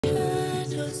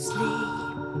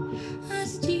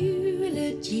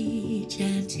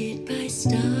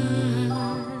stars.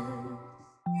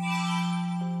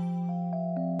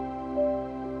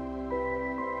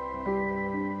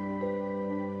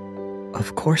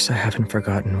 Of course I haven't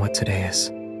forgotten what today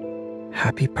is.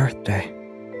 Happy birthday.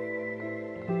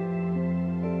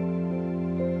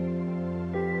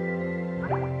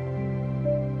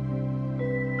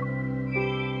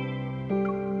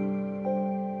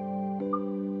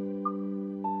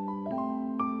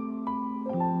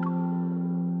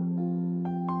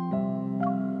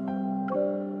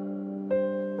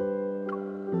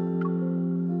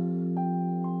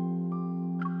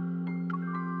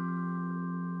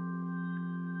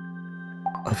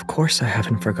 Of course I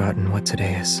haven't forgotten what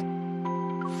today is.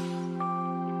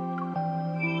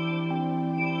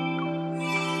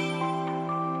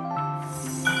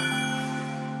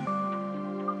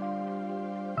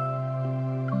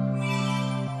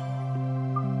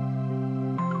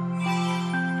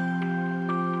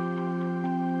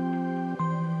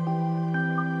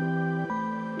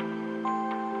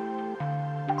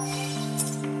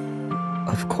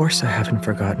 Of course I haven't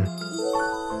forgotten.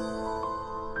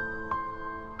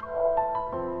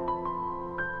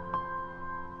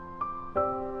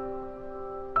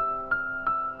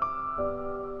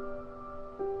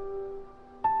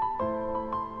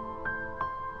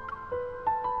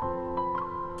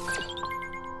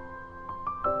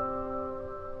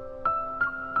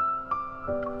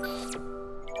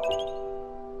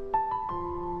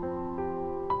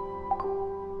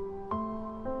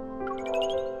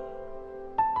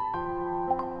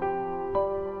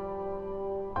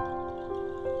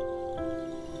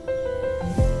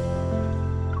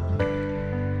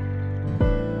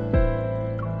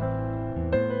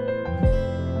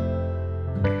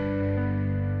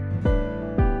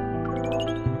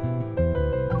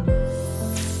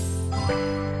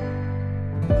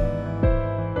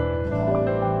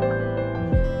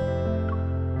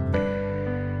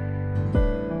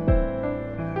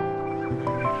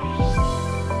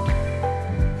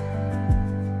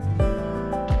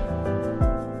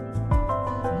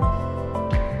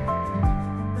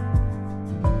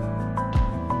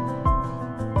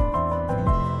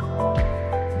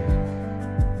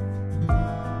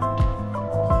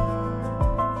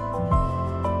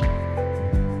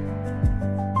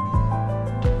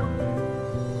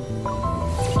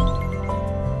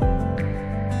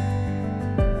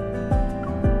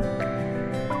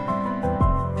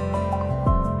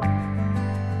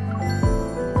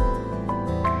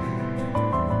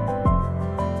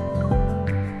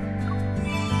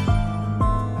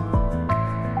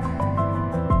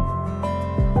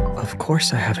 Of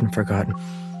course I haven't forgotten.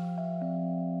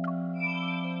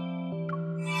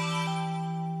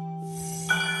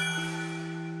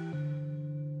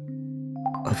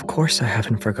 Of course I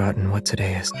haven't forgotten what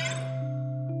today is.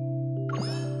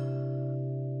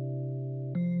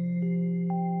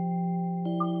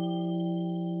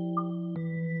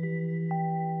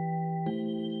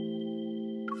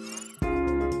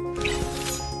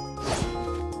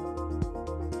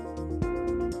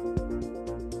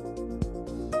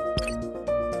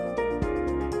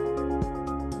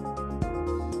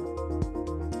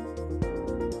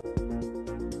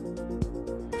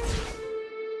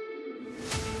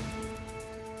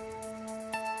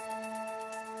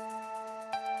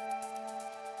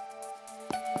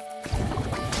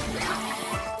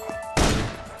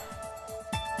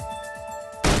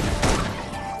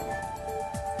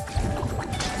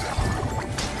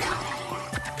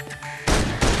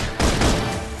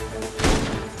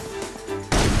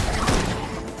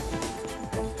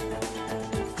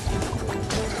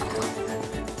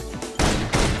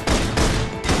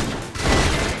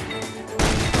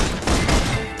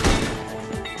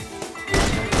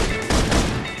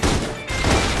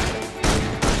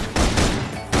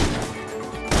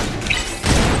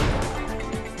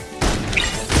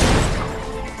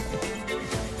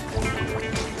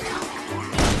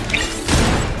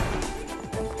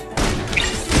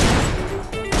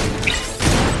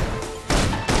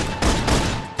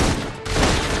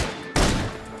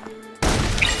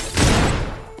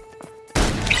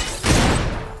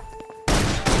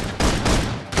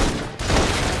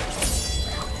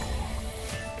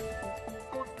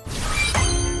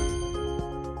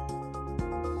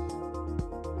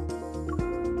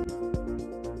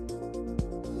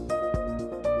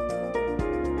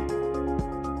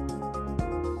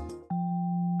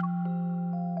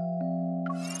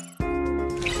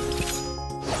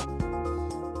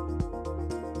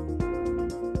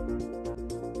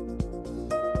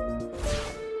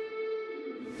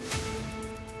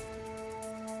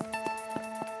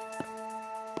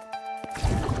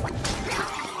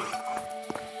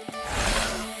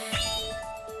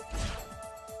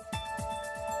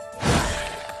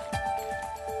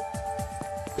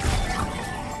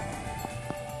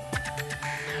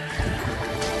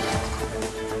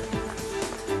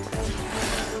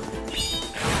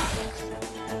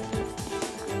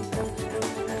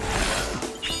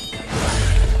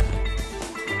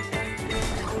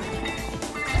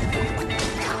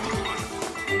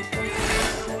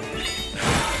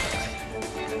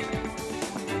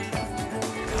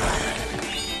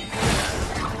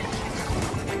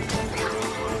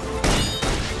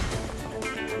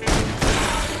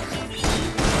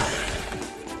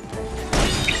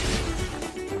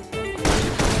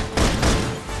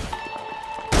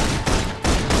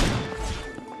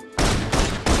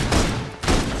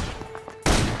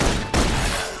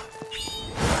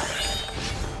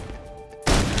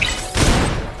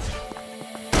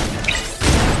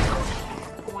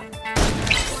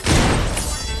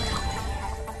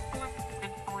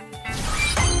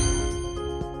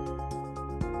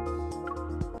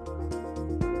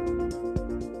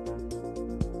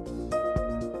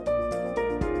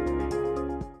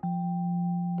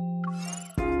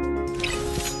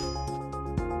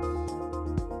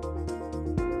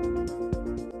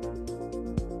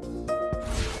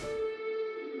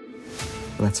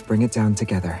 Let's bring it down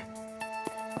together.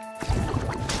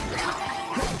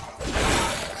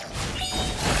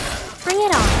 Bring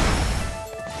it on.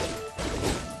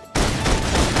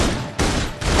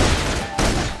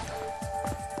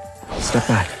 Step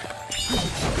back.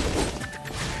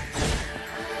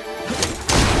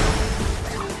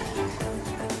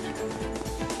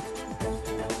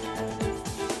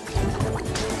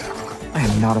 I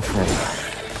am not afraid.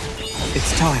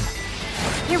 It's time.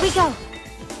 Here we go.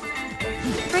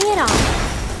 Bring it on.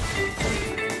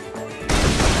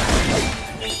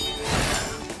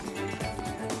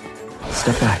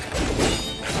 Step back.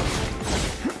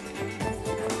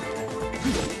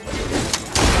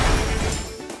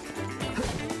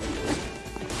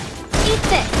 Eat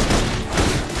this.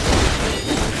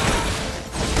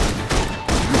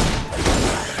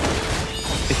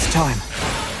 It's time.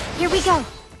 Here we go.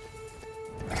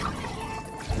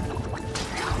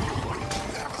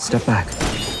 Step back.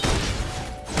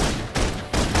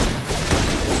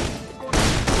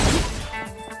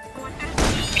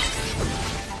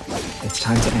 It's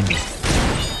time to end it.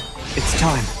 It's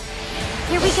time.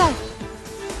 Here we go.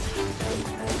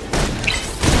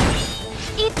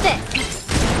 Eat this.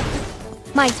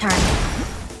 My turn.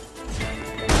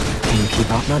 Can you keep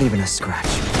up? Not even a scratch.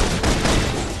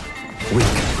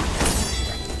 Weak.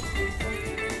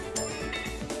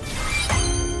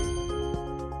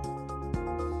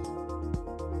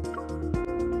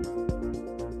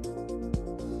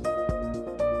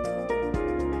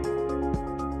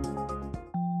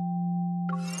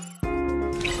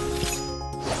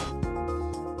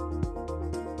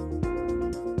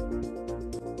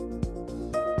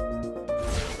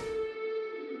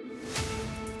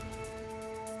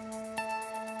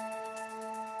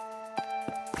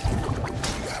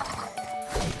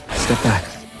 Step back.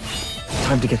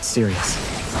 Time to get serious.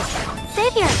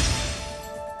 Savior.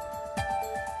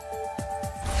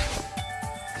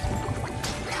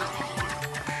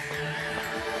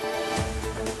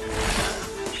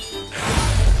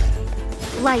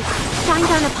 Light, shine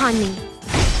down upon me.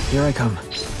 Here I come.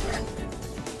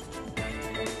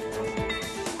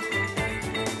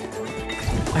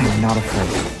 I am not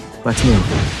afraid. Let's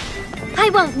move. I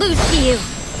won't lose to you.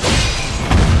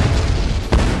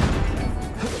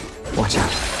 Watch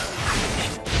out.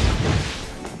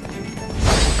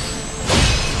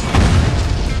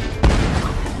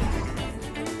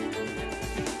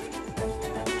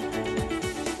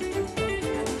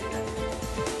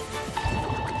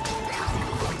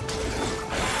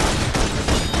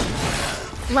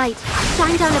 Light,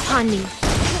 shine down upon me.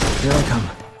 Here I come.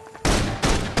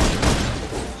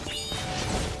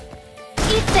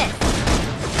 Eat this.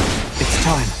 It's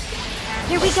time.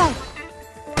 Here we go.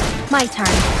 My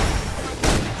turn.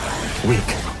 Weak.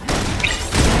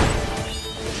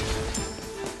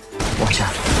 Watch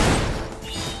out.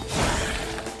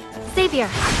 Savior.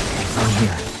 I'm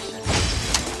here.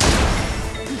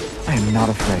 I am not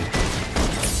afraid.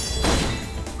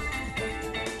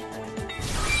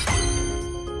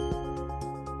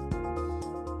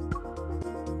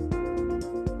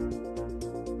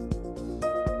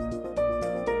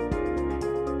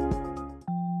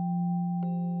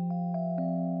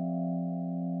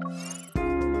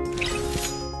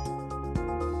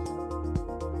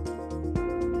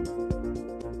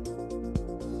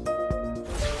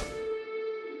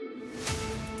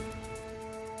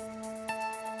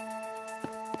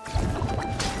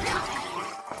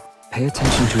 Pay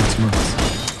attention to its moves.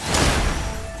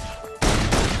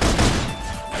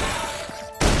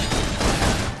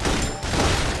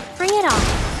 Bring it on.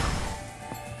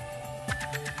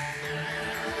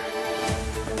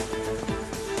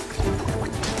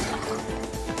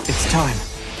 It's time.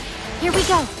 Here we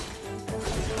go.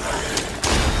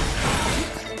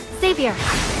 Savior.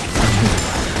 I'm here.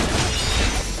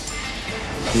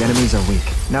 The enemies are weak.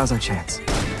 Now's our chance.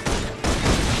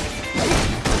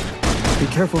 Be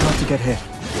careful not to get hit.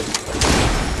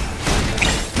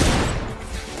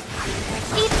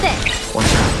 Eat this.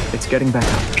 Watch out. It's getting back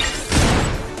up.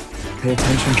 Pay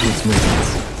attention to its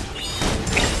movements.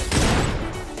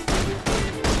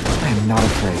 I am not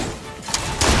afraid.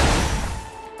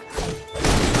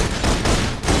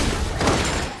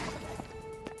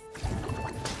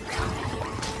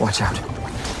 Watch out.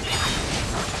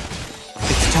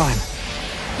 It's time.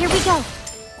 Here we go.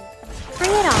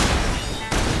 Bring it on.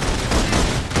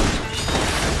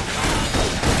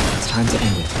 It's time to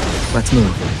end it. Let's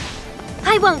move.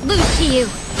 I won't lose to you.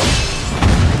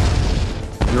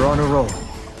 You're on a roll.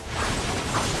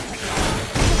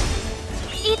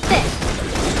 Eat this.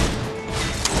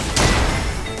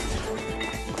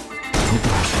 Don't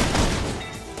rush.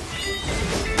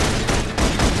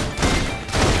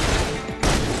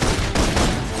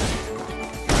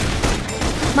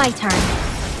 My turn.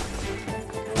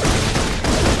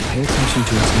 Pay attention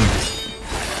to its needs.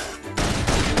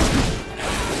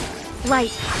 Light,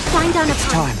 shine down It's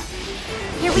upon. time.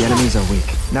 Here we The go. enemies are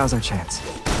weak. Now's our chance.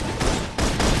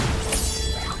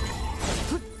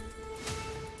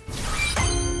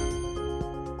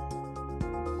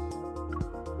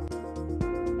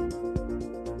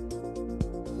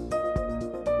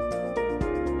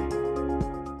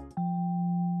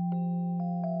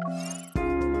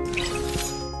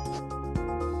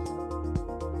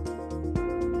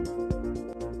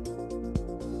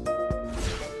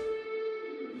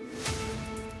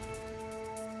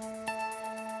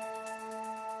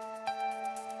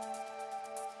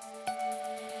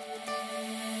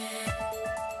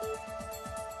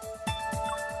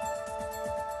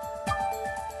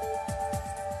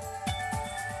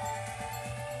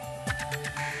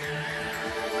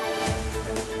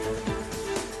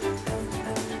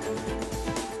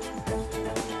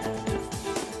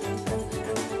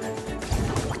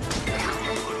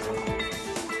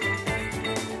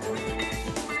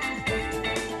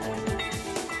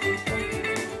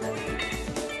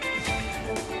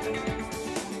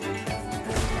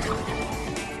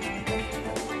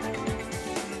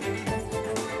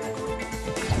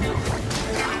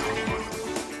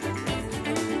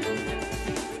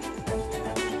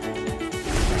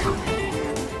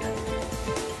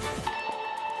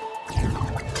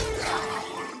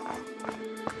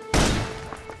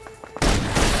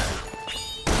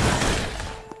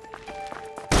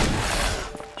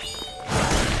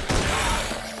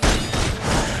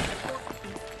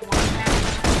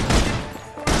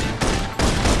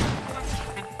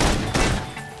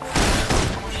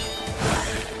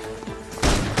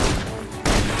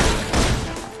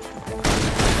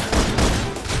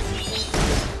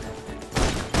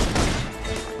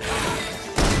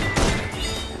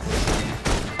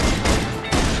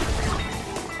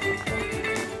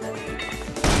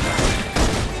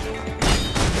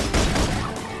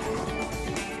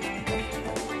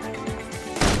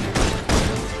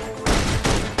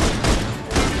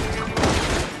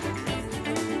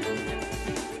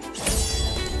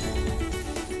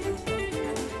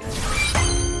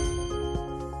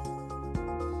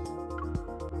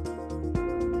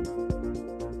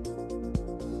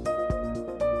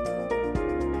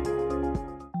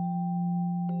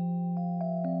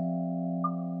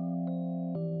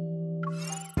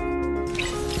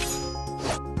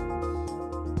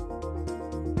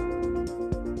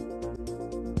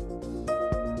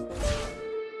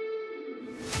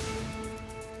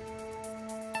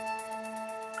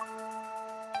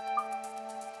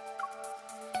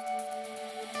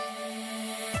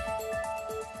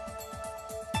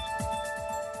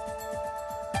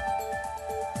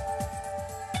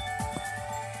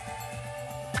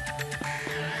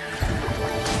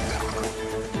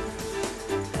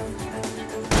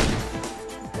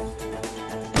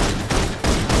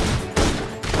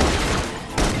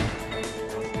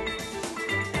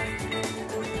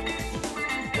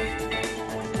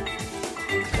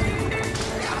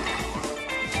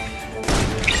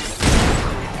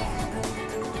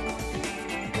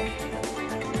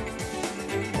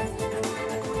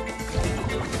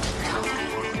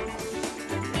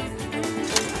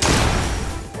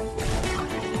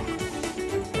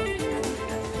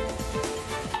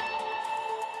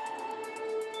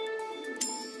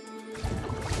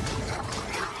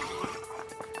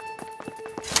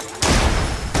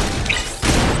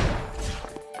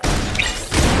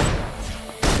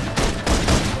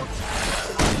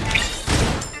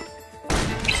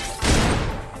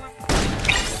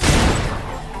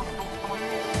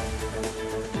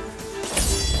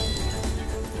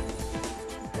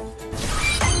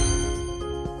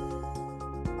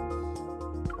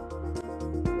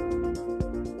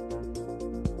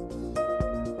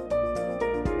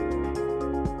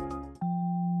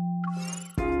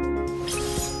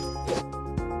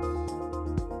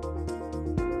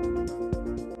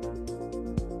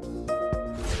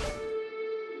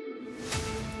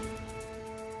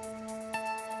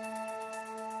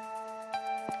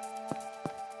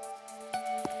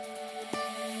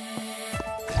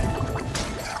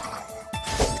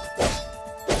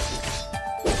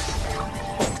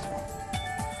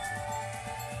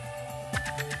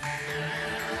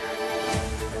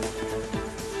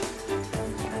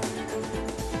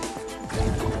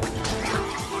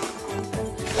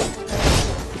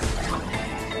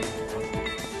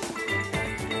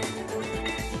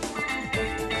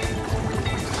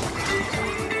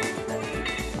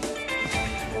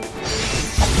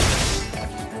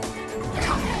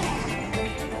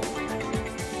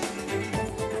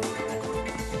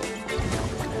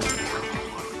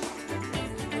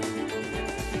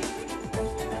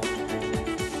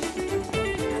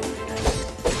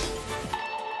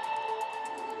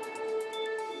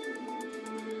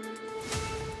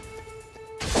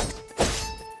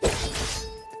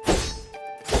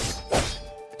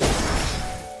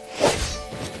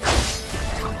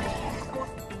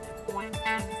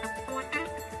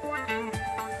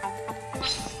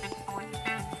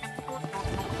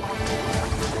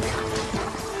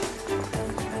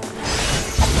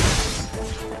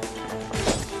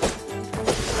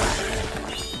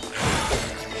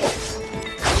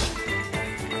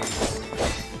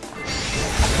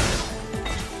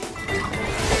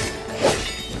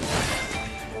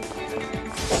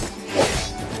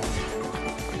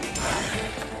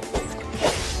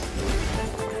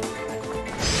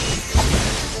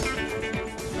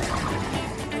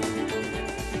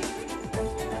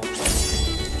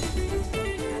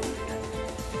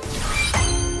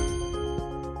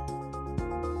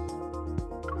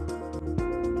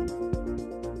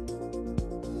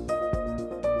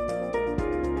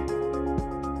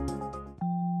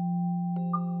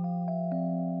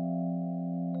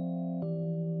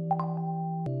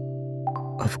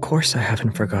 Of course I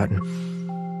haven't forgotten.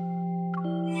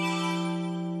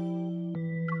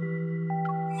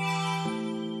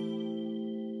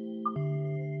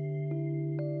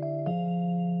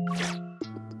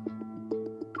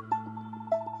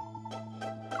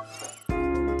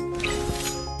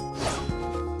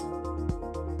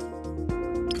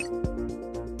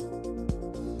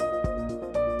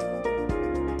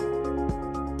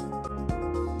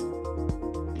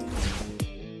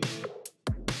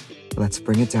 Let's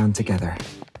bring it down together.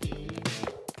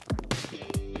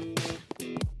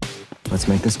 Let's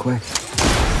make this quick.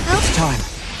 It's time.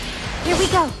 Here we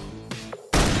go.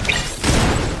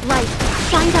 Light,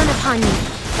 shine down upon me.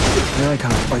 Here I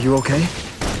come. Are you okay?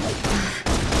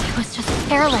 I was just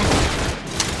careless.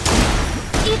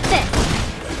 Eat this.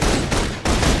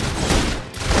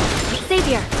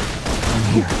 Savior.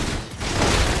 I'm here.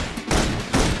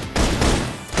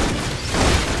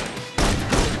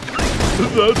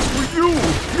 That's for you!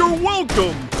 You're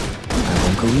welcome! I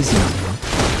won't go easy on you.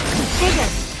 Savior,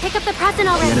 pick up the present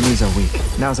The already. enemies are weak.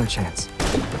 Now's our chance.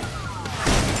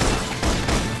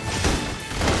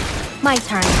 My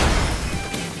turn.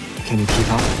 Can you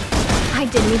keep up? I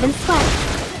didn't even sweat.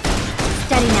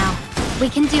 Steady now. We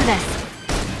can do this.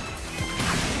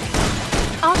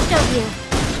 I'll show you.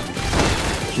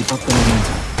 Keep up the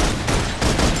momentum.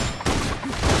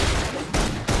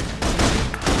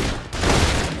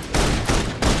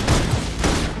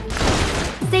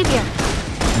 Savior,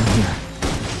 I'm here.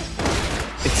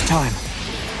 It's time.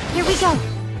 here we go.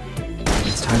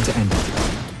 It's time to end it.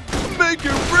 Make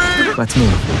it rain! Let's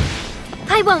move.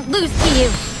 I won't lose to you.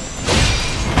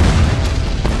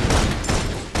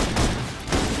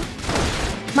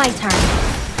 My turn.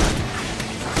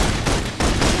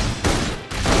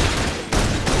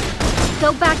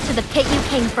 Go back to the pit you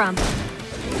came from.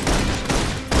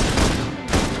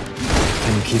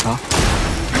 Can you keep up?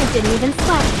 I didn't even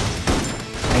sweat.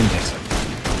 End it.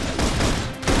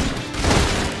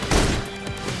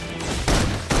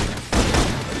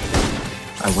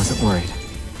 I wasn't worried.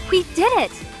 We did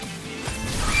it!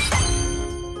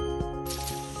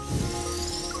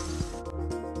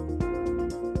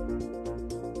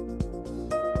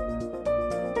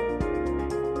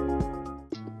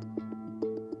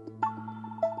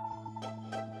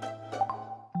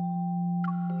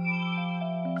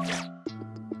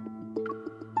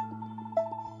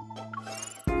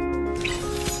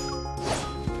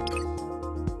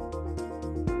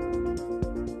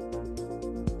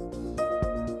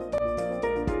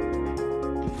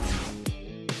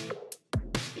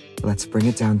 Let's bring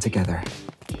it down together.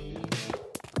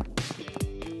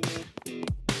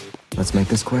 Let's make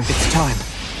this quick. It's time.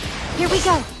 Here we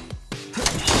go.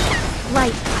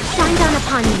 Light, shine down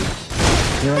upon me.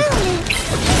 Here I come.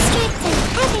 Restricting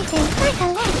everything like a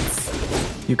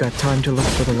lens. You got time to look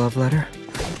for the love letter?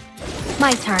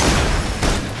 My turn.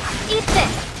 Eat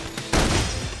this.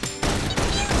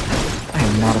 I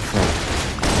am not afraid.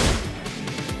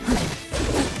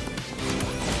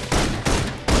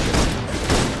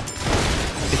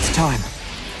 It's time.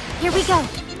 Here we go.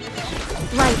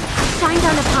 Light, shine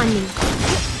down upon me.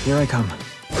 Here I come.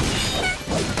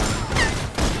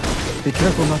 Be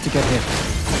careful not to get hit.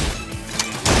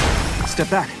 Step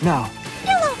back, now.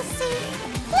 Hello,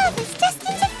 Sue. Love is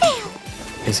destined to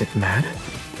fail. Is it mad?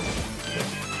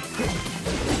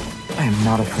 I am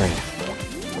not afraid.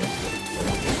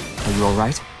 Are you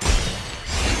alright?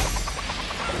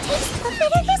 Taste the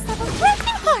bitterness of a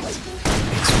broken heart.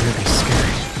 It's really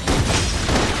scary.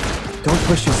 Don't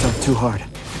push yourself too hard.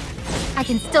 I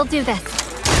can still do this.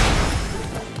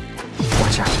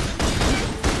 Watch out.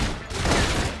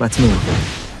 Let's move.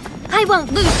 I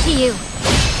won't lose to you.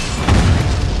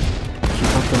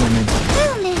 Keep up the momentum.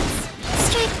 Moments.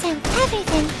 Strike down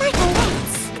everything like a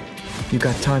lens. You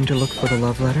got time to look for the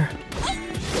love letter?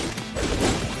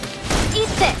 Eat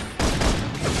this.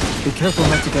 Be careful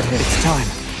not to get hit. It's time.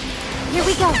 Here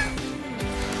we go.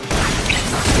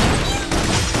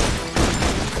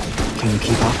 Can you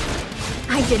keep up?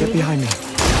 I didn't. Get behind me.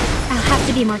 I'll have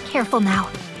to be more careful now.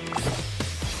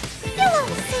 Hello,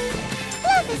 Sue.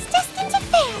 Love is destined to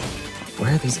fail.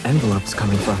 Where are these envelopes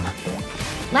coming from?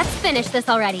 Let's finish this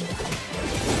already.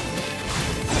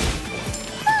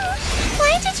 Oh,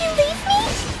 why did you leave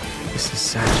me? This is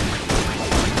sad.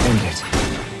 End it.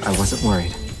 I wasn't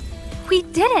worried. We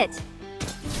did it!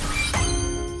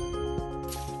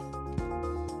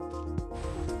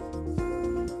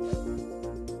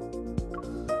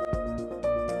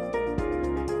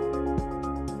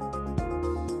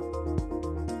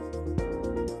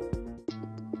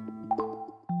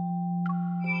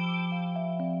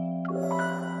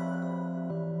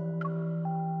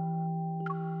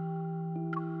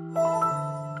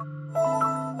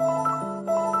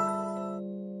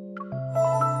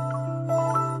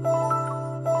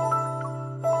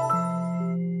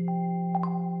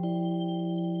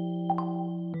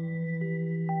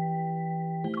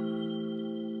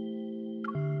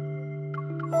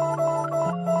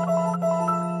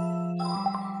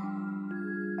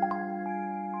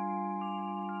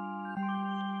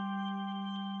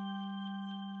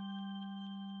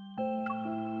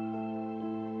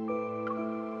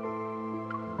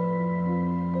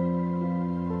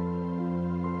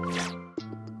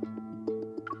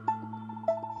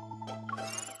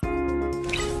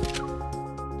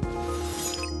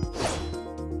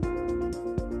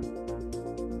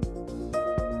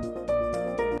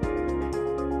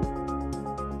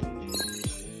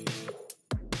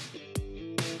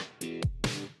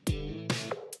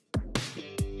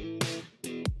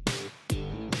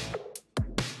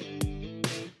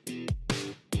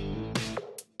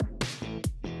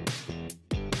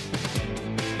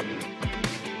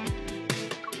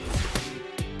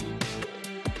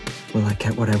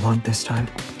 get what I want this time.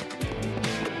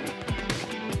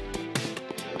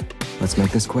 Let's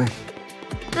make this quick.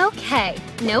 Okay,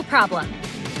 no problem.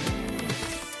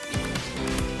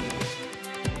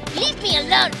 Leave me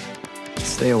alone!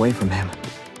 Stay away from him.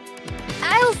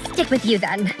 I'll stick with you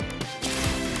then.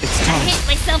 It's I time. hit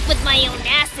myself with my own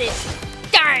acid.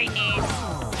 Darn it!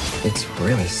 It's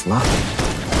really sloppy.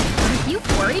 Are you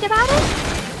worried about it?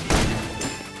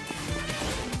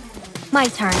 My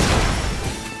turn.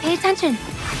 Pay attention.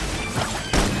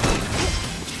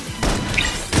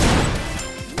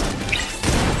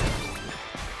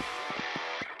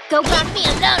 Go back. Leave me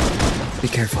alone! Be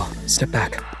careful. Step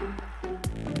back.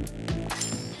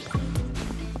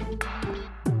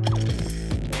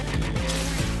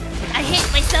 I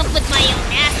hit myself with my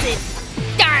own acid.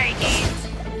 Darn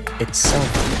it! It's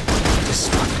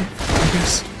self-destructive, I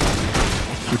guess.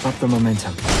 Keep up the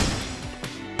momentum.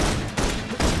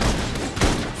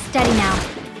 Steady now.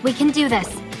 We can do this.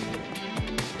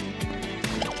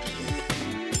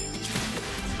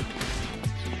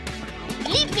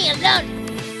 Leave me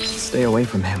alone! Stay away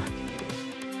from him.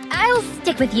 I'll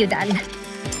stick with you then.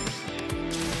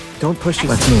 Don't push.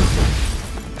 Let's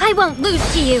move. I won't lose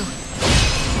to you.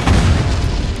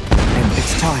 And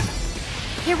it's time.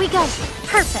 Here we go.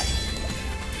 Perfect.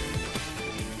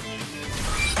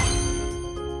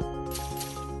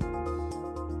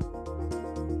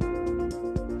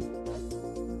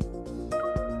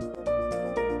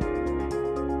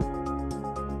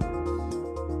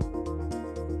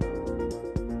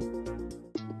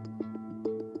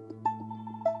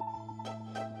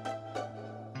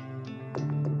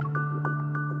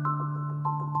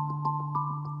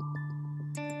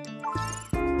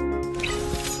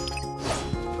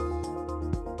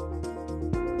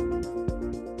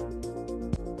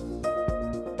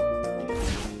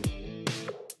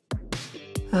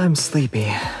 I'm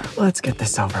sleepy. Let's get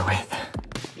this over with.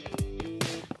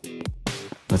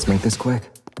 Let's make this quick.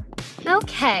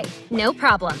 Okay, no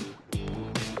problem.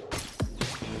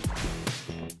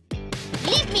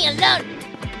 Leave me alone!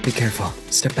 Be careful.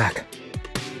 Step back.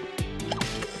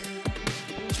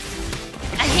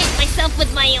 I hit myself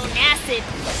with my own acid.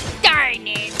 Darn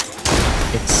it!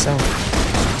 It's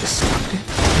self-destructive,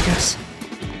 I guess.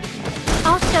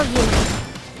 I'll show you.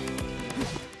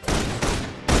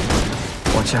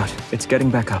 Watch out. It's getting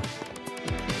back up.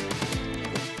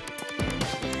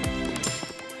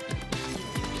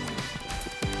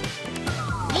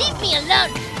 Leave me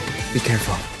alone! Be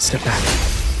careful. Step back.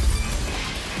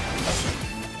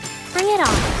 Bring it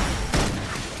on.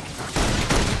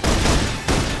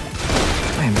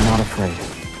 I am not afraid.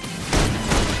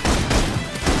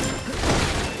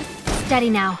 Steady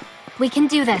now. We can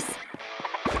do this.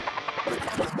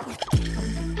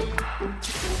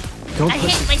 Don't I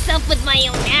push. hit myself with my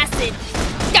own acid.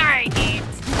 Darn it!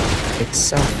 It's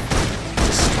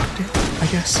self-destructive, I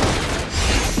guess.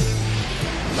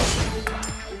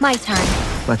 My turn.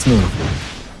 Let's move.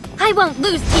 I won't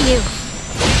lose to you.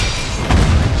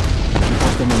 Keep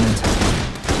up the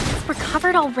momentum.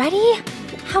 Recovered already?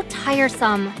 How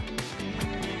tiresome.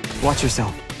 Watch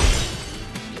yourself.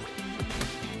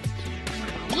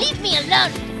 Leave me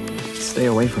alone! Stay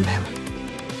away from him.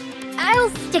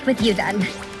 I'll stick with you then.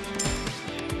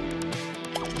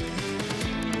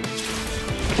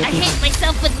 I hit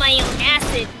myself with my own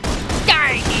acid.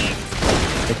 Darn it!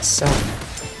 It's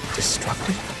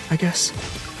self-destructive, I guess.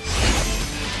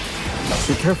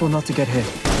 Be careful not to get hit.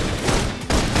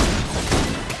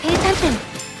 Pay attention.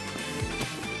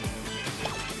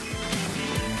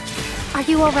 Are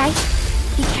you alright?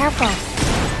 Be careful.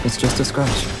 It's just a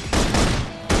scratch.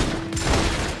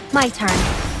 My turn.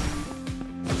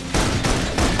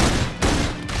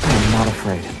 I am not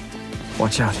afraid.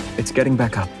 Watch out. It's getting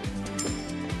back up.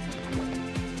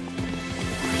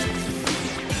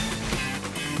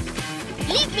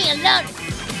 Leave me alone!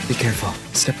 Be careful.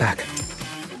 Step back.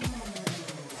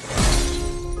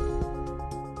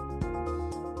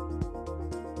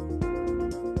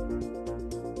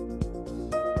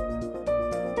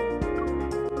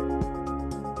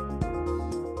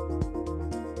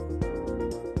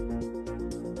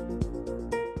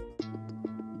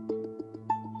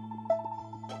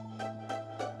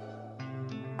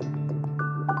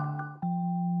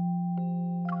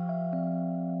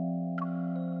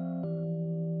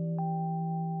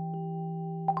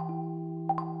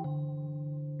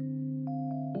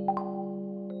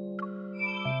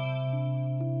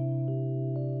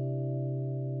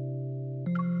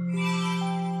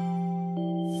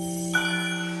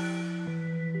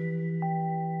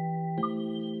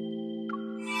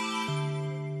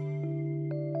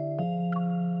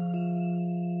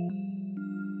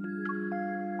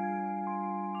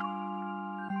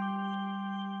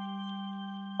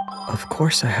 Of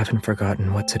course I haven't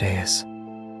forgotten what today is.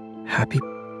 Happy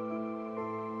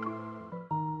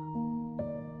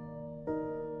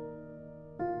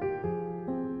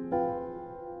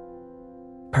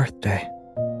birthday.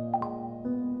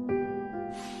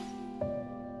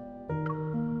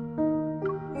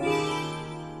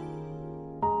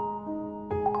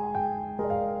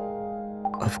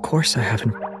 Of course I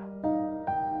haven't.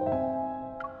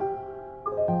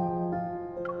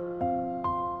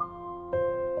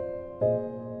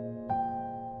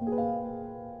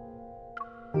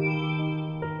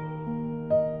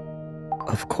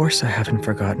 Of course I haven't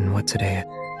forgotten what today is.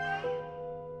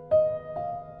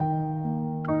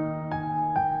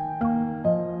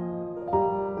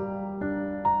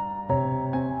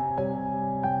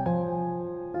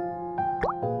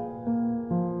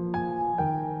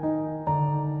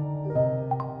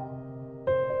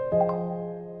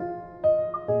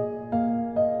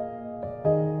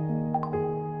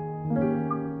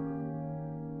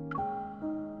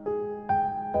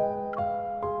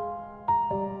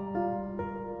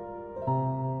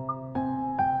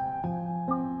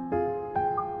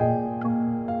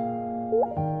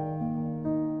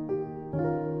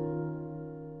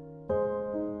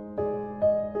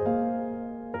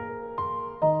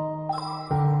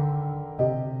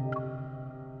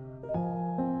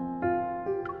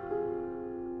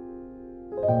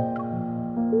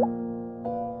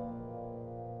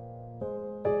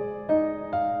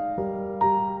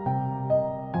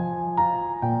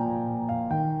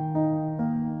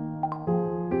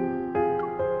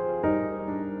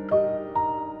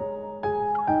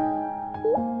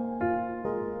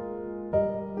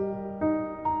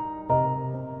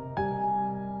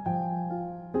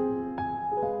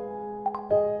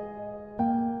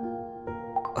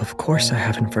 Of course I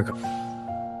haven't forgotten.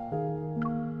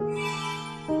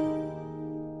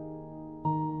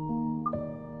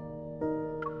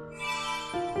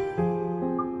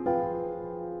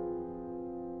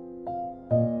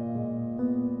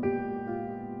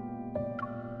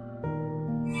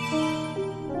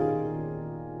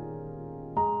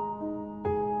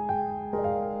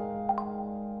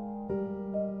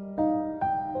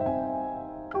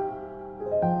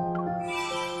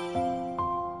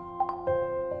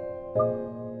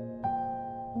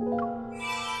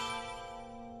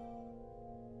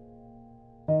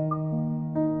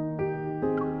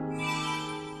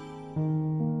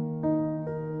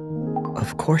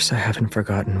 Of course I haven't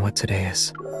forgotten what today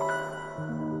is.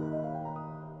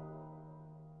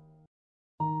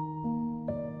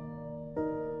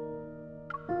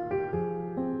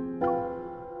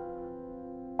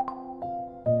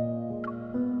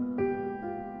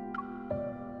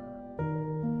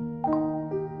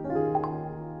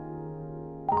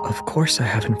 Of course I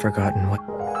haven't forgotten what.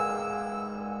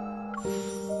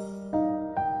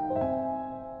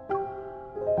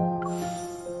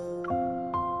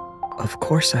 Of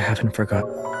course I haven't forgotten.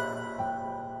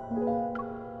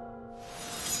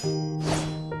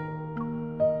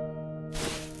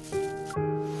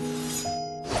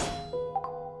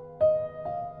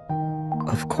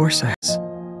 Of course I has.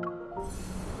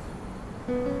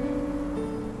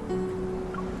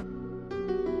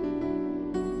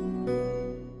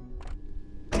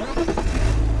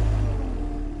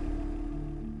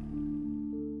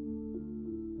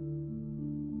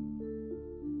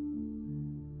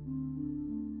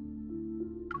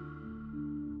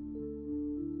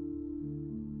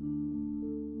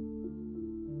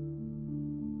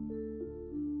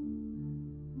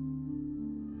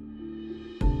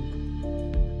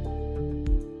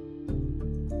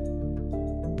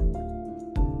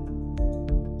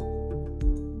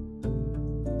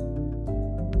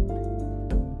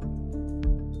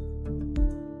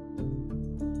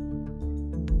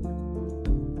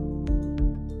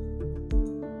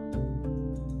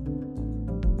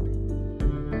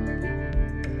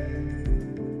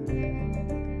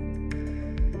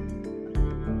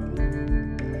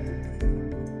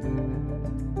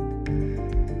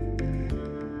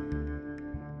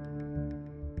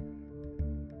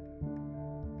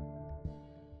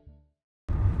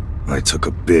 I took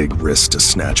a big risk to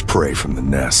snatch prey from the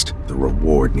nest. The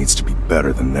reward needs to be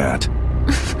better than that.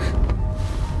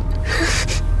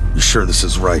 You sure this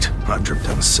is right? I've dripped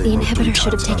down a safe The road 3 inhibitor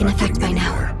should have times, taken I'm not effect getting by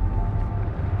now. anywhere.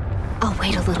 I'll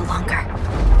wait a little longer.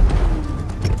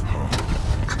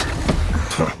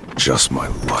 Just my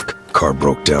luck. Car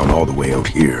broke down all the way out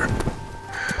here.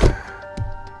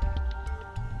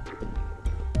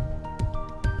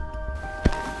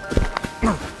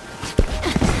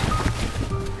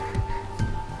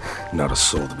 Not a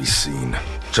soul to be seen.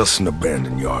 Just an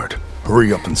abandoned yard.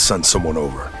 Hurry up and send someone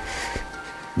over.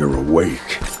 You're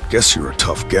awake. Guess you're a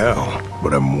tough gal,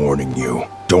 but I'm warning you.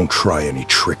 Don't try any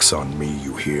tricks on me,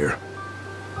 you hear?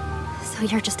 So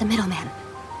you're just a middleman.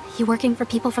 You working for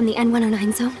people from the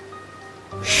N109 zone?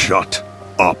 Shut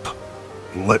up.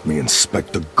 Let me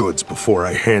inspect the goods before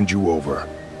I hand you over.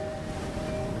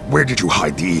 Where did you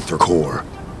hide the ether core?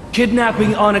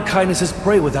 Kidnapping Anna Kindness's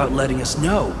prey without letting us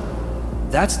know.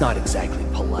 That's not exactly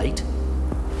polite.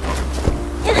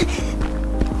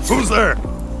 Who's there?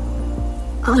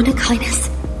 Anna Kindness.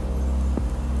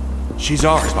 She's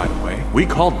ours, by the way. We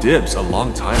called dibs a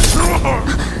long time ago.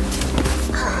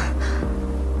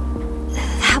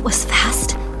 That was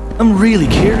fast. I'm really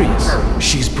curious.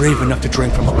 She's brave enough to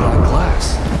drink from a black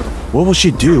glass. What will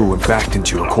she do when backed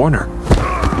into a corner?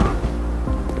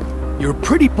 You're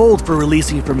pretty bold for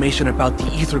releasing information about the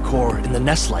ether core in the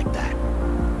nest like that.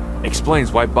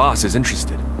 Explains why Boss is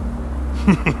interested.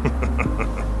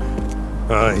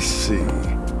 I see.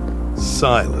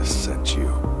 Silas sent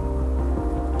you.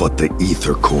 But the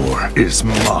ether core is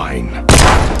mine.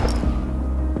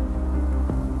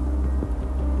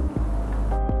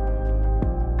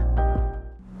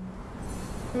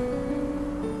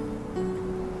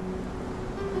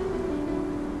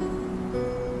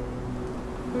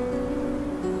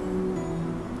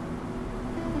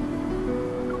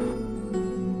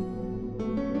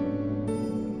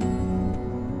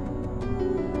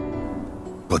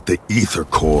 But the ether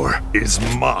core is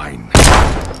mine.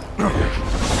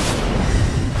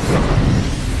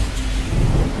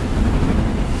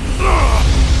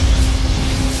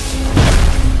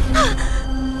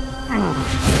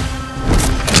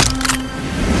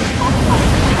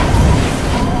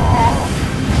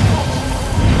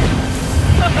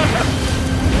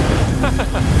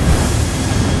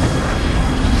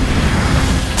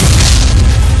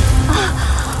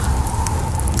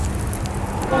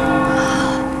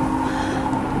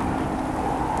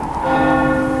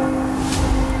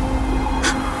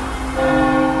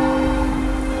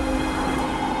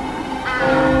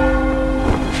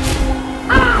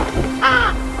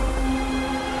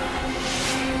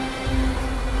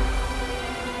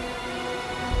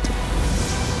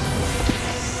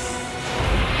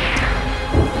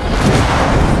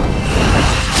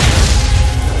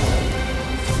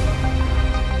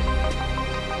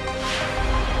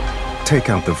 Take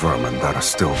out the vermin that are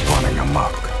still running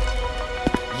amok.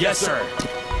 Yes, sir.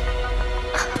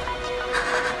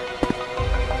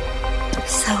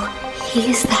 So,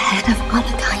 he's the head of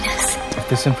Anna Kindness. If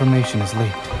this information is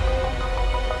leaked,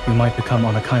 you might become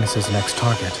Anna Kindness's next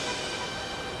target.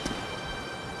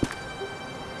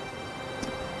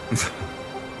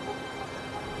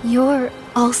 You're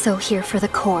also here for the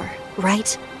core,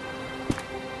 right?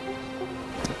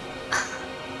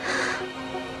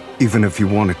 Even if you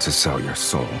wanted to sell your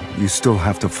soul, you still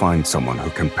have to find someone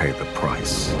who can pay the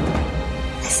price.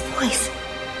 This voice,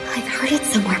 I've heard it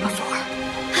somewhere before.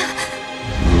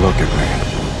 Look at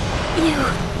me. You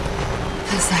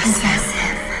Possess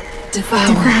him.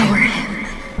 Devour him.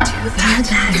 Do that,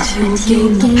 and you'll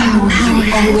gain the power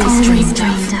you always dreamed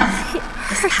of.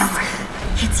 This power,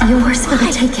 it's yours for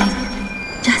the taking.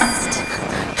 Just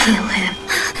kill him.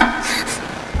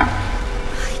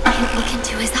 I can't look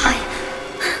into his eye.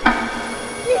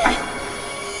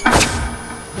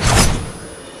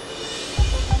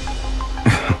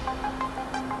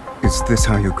 Is this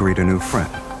how you greet a new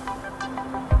friend?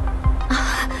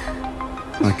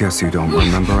 I guess you don't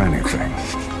remember anything.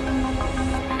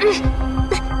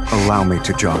 Allow me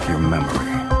to jog your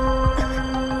memory.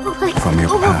 From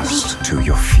your past to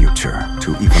your future,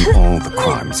 to even all the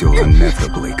crimes you'll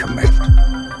inevitably commit.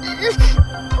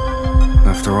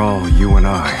 After all, you and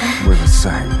I, we're the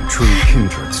same, true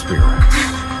kindred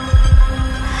spirits.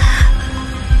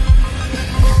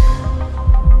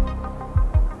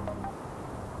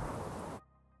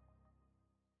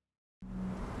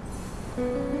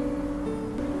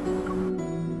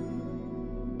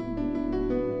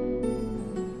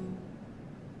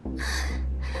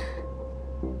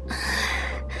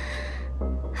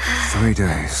 "3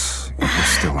 days, yet you're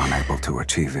still unable to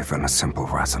achieve even a simple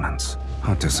resonance.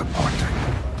 How disappointing."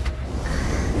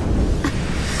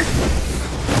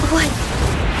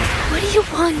 What do you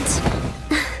want?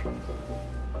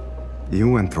 You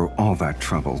went through all that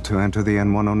trouble to enter the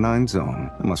N109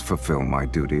 zone. I must fulfill my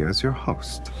duty as your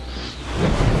host.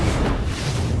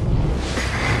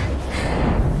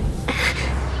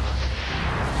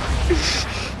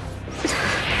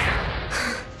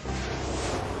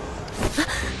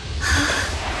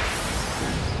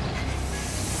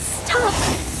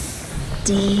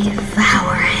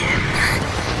 Devour him.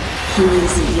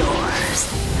 He's yours.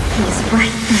 He's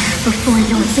right there before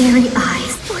your very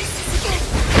eyes.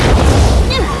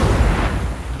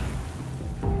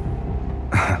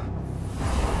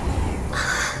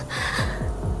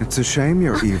 It's a shame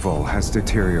your evil has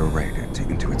deteriorated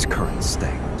into its current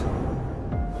state.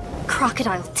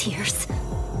 Crocodile tears.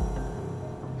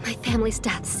 My family's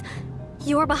deaths.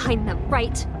 You're behind them,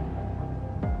 right?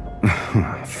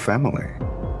 Family?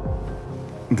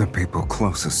 The people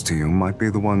closest to you might be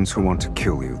the ones who want to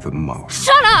kill you the most.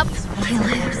 Shut up!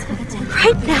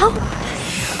 Right now?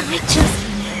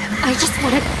 I just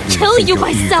want to kill you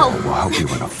myself! Evil will help you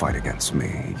in a fight against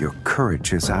me. Your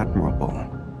courage is admirable.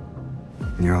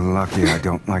 You're lucky I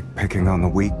don't like picking on the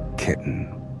weak, kitten.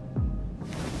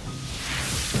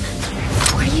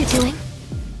 What are you doing?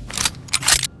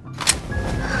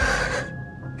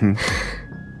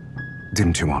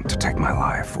 Didn't you want to take my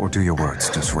life, or do your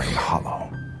words just ring hollow?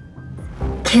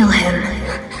 Kill him.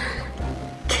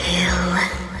 Kill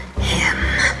him.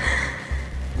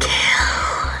 Kill.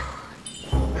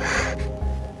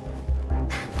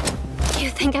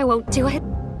 You think I won't do it?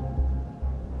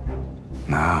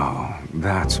 Now,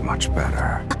 that's much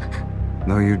better.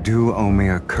 Though you do owe me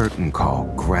a curtain call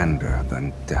grander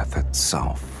than death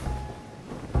itself.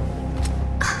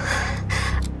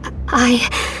 Why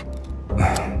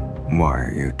are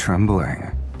you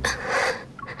trembling?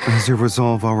 Has your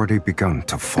resolve already begun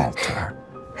to falter?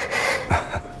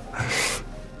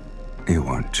 You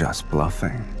weren't just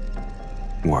bluffing,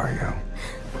 were you?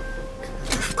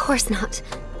 Of course not.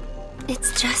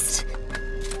 It's just...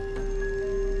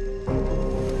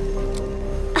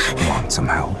 Want some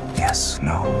help? Yes,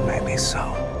 no, maybe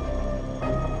so.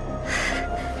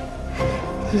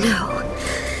 No.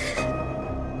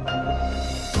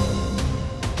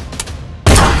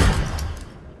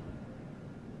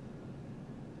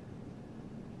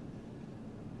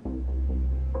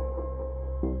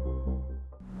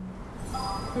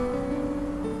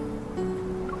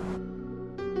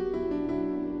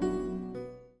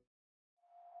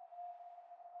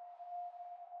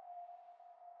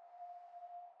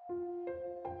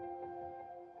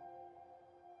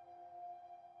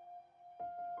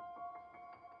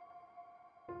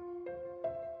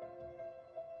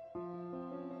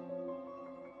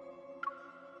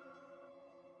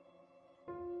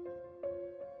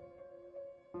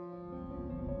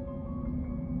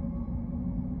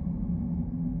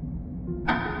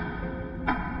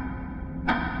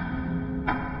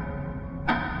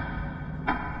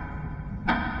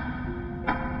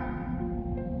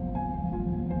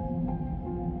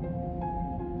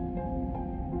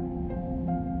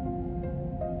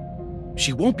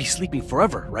 She won't be sleeping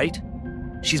forever, right?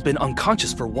 She's been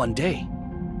unconscious for 1 day.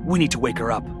 We need to wake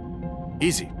her up.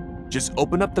 Easy. Just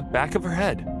open up the back of her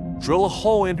head, drill a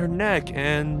hole in her neck,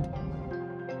 and...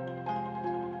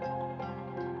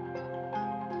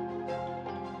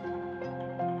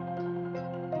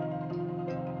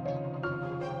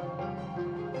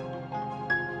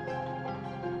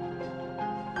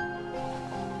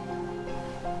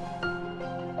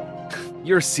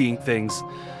 You're seeing things.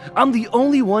 I'm the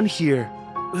only one here.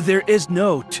 There is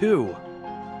no two.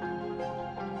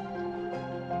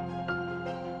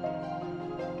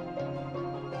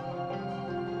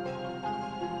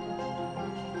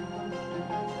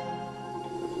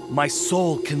 My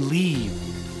soul can leave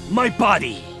my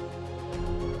body.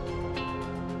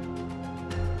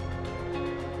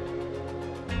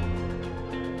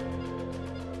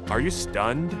 Are you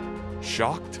stunned?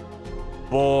 Shocked?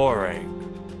 Boring.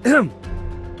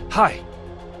 Hi.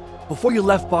 Before you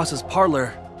left Boss's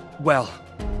parlor, well,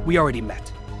 we already met.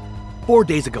 4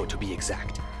 days ago, to be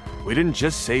exact. We didn't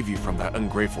just save you from that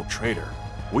ungrateful traitor.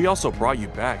 We also brought you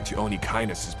back to Oni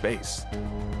Kindness's base.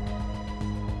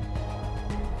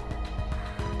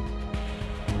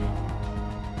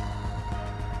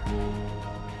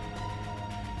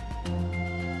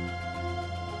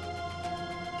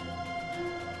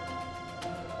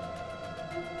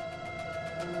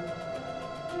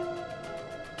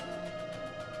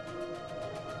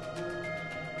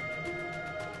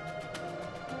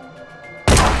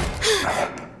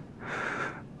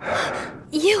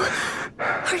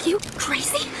 Are you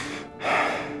crazy?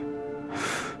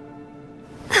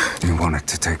 You wanted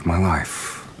to take my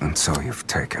life, and so you've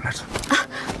taken it.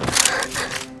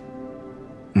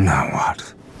 Now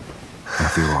what?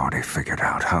 Have you already figured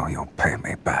out how you'll pay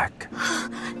me back?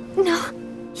 No,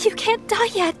 you can't die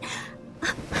yet.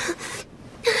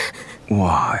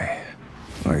 Why?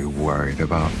 Are you worried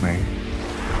about me?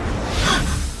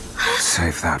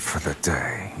 Save that for the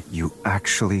day you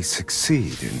actually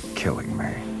succeed in killing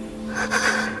me.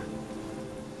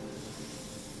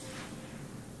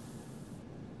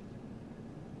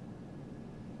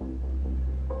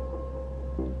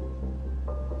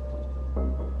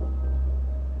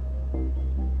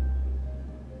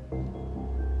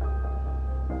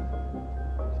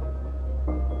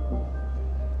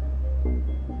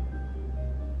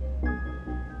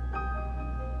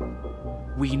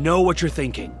 We know what you're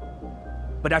thinking.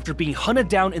 But after being hunted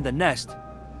down in the nest,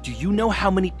 do you know how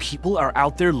many people are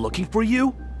out there looking for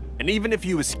you? And even if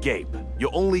you escape,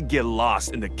 you'll only get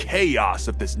lost in the chaos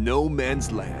of this no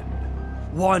man's land.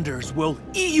 Wanderers will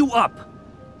eat you up.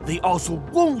 They also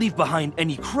won't leave behind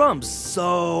any crumbs,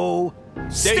 so...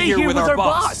 Stay here with our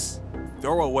boss.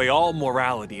 Throw away all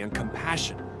morality and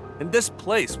compassion, and this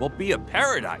place will be a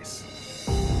paradise.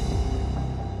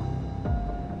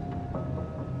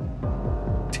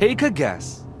 Take a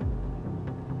guess.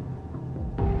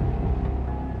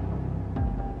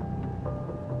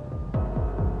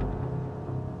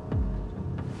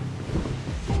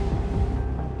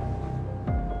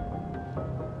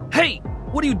 Hey!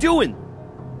 What are you doing?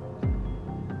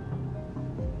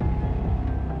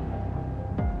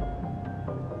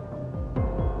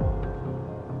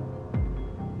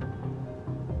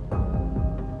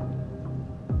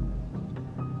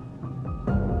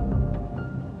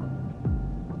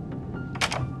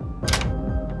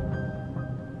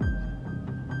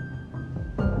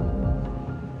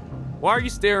 Why are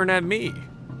you staring at me?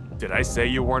 Did I say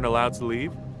you weren't allowed to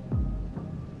leave?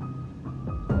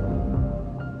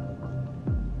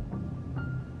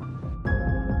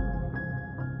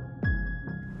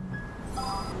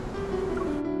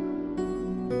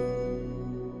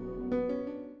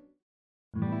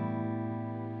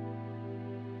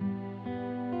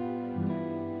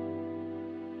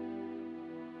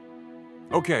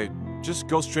 Okay, just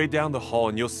go straight down the hall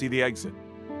and you'll see the exit.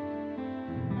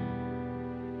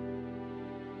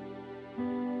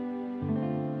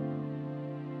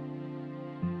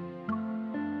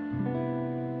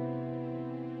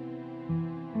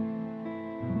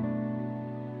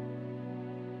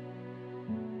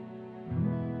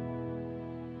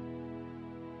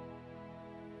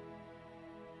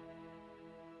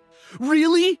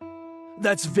 Really?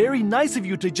 That's very nice of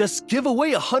you to just give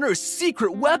away a hunter's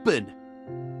secret weapon.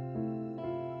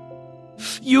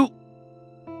 You...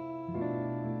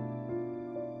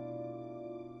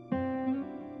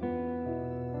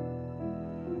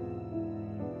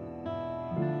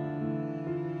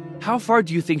 How far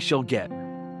do you think she'll get?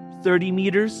 30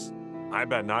 meters? I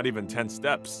bet not even 10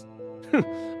 steps.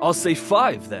 I'll say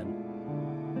 5 then.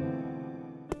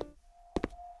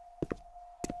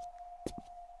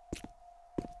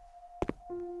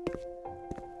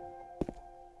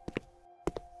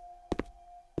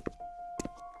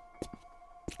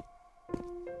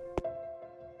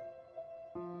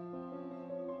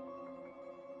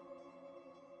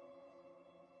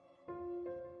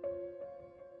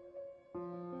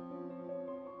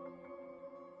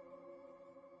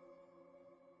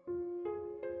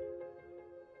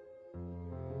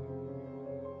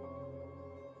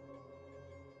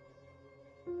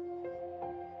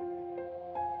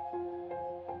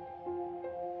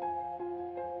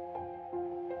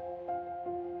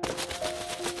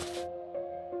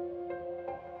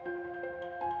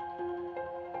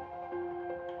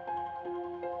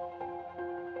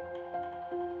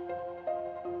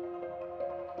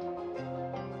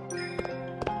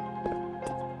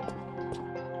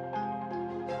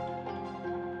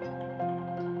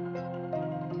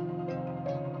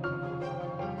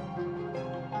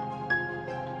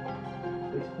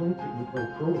 Implant to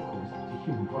implant protocols to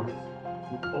human hearts.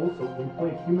 We also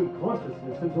implant human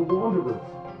consciousness into wanderers.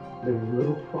 Their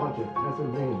little project has a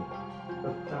name.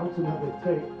 The fountain of it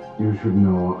take. You should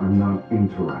know I'm not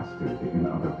interested in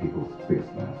other people's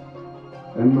business.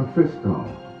 And Mephisto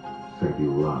said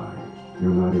you lied.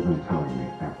 You're not even telling me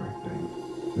everything.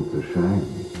 It's a shame.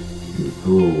 You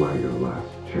threw away your last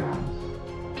chance.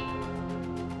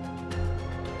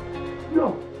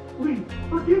 No! Please,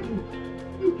 forgive me!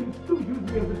 You can still use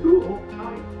me as a tool.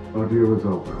 Our deal is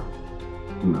over.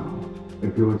 Now,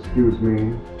 if you'll excuse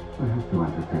me, I have to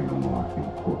entertain a more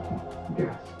important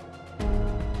guest.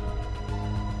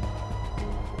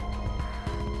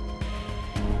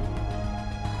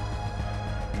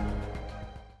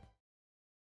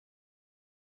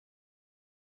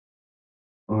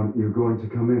 Aren't you going to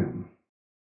come in?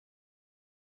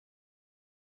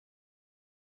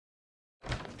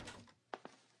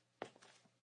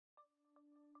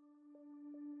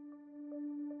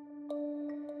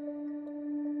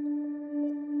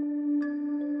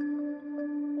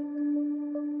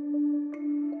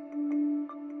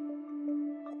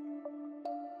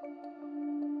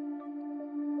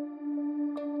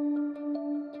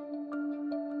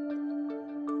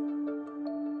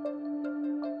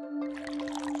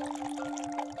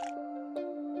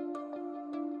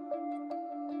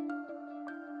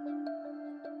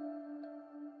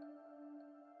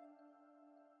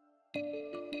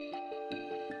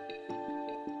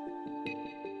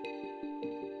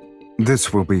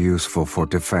 This will be useful for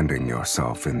defending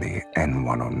yourself in the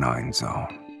N109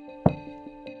 zone.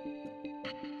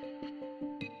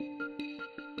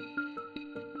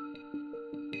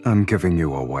 I'm giving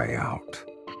you a way out.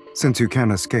 Since you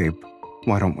can't escape,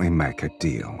 why don't we make a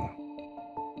deal?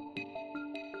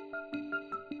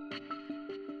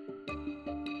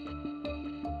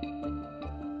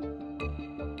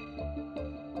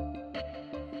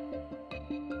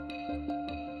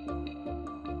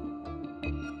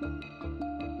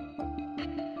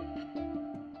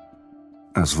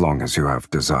 As long as you have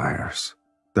desires,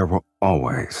 there will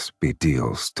always be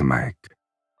deals to make.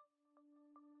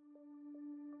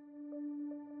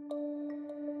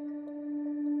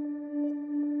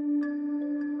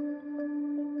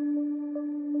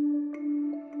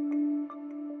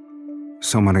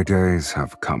 So many days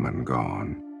have come and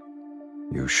gone.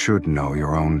 You should know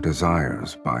your own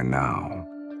desires by now.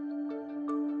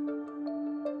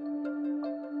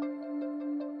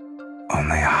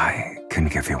 Only I can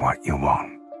give you what you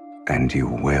want, and you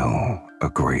will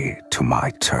agree to my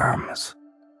terms.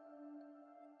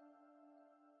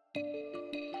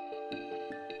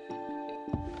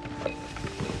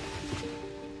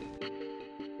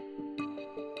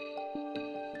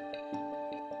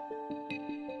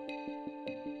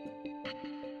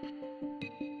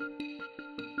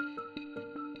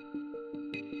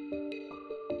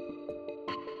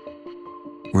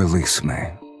 Release me.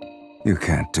 You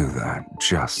can't do that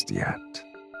just yet.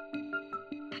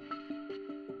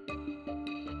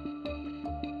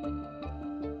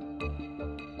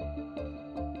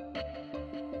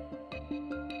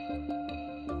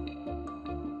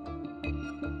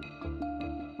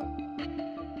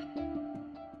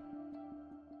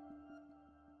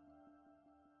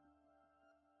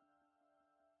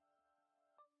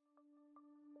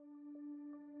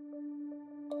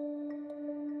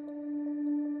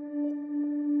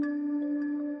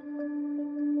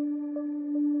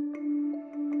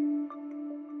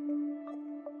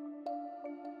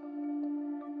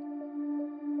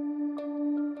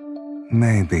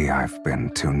 Maybe I've been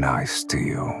too nice to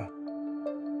you.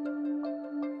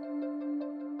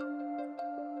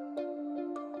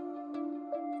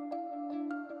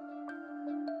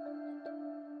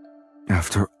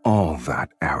 After all that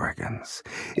arrogance,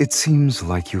 it seems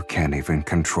like you can't even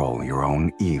control your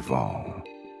own evil.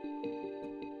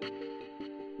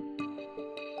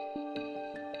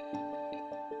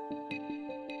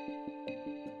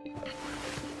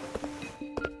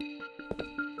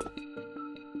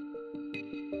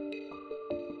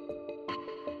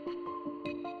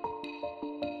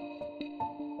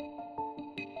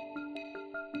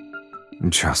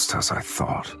 Just as I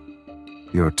thought.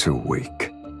 You're too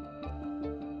weak.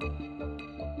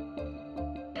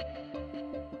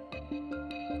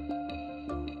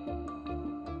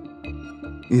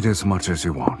 Eat as much as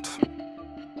you want.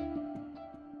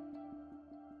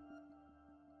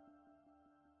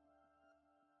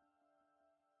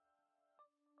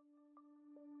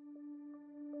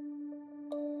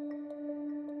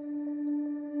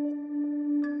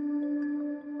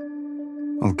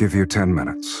 I'll give you 10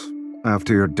 minutes.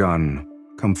 After you're done,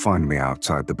 come find me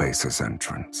outside the base's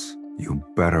entrance. You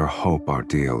better hope our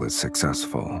deal is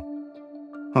successful.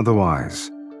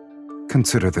 Otherwise,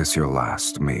 consider this your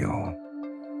last meal.